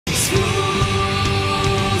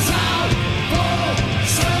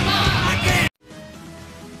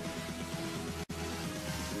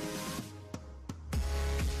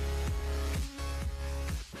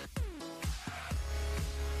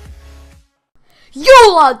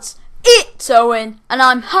Yo lads, it's Owen, and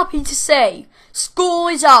I'm happy to say school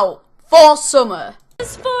is out for summer.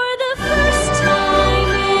 For the first time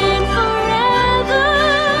in forever.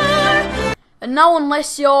 And now,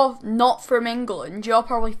 unless you're not from England, you're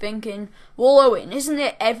probably thinking, well Owen, isn't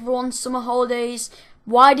it everyone's summer holidays?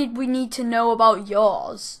 Why did we need to know about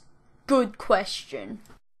yours? Good question.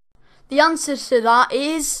 The answer to that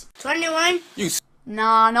is 21.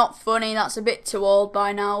 Nah, not funny, that's a bit too old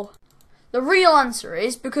by now. The real answer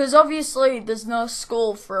is because obviously there's no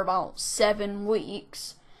school for about 7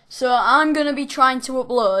 weeks, so I'm going to be trying to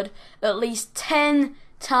upload at least 10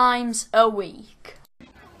 times a week.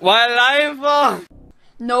 Why lying for?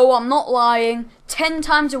 No, I'm not lying. 10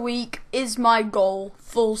 times a week is my goal,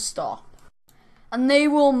 full stop. And they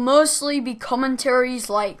will mostly be commentaries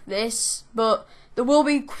like this, but there will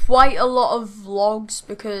be quite a lot of vlogs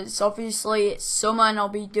because obviously it's summer and I'll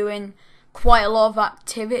be doing quite a lot of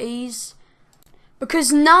activities.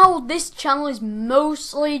 Because now this channel is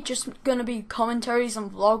mostly just going to be commentaries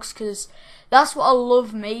and vlogs because that's what I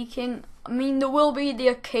love making. I mean, there will be the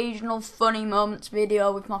occasional funny moments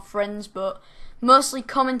video with my friends, but mostly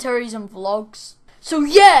commentaries and vlogs. So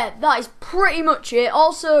yeah, that is pretty much it.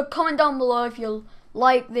 Also, comment down below if you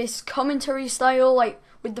like this commentary style, like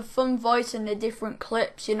with the fun voice and the different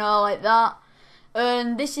clips, you know, like that.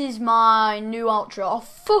 And this is my new outro. Oh,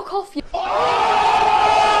 fuck off, you.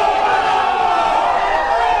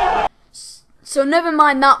 So never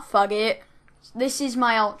mind that, faggot. This is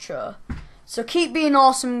my outro. So keep being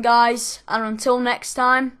awesome, guys, and until next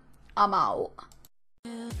time, I'm out.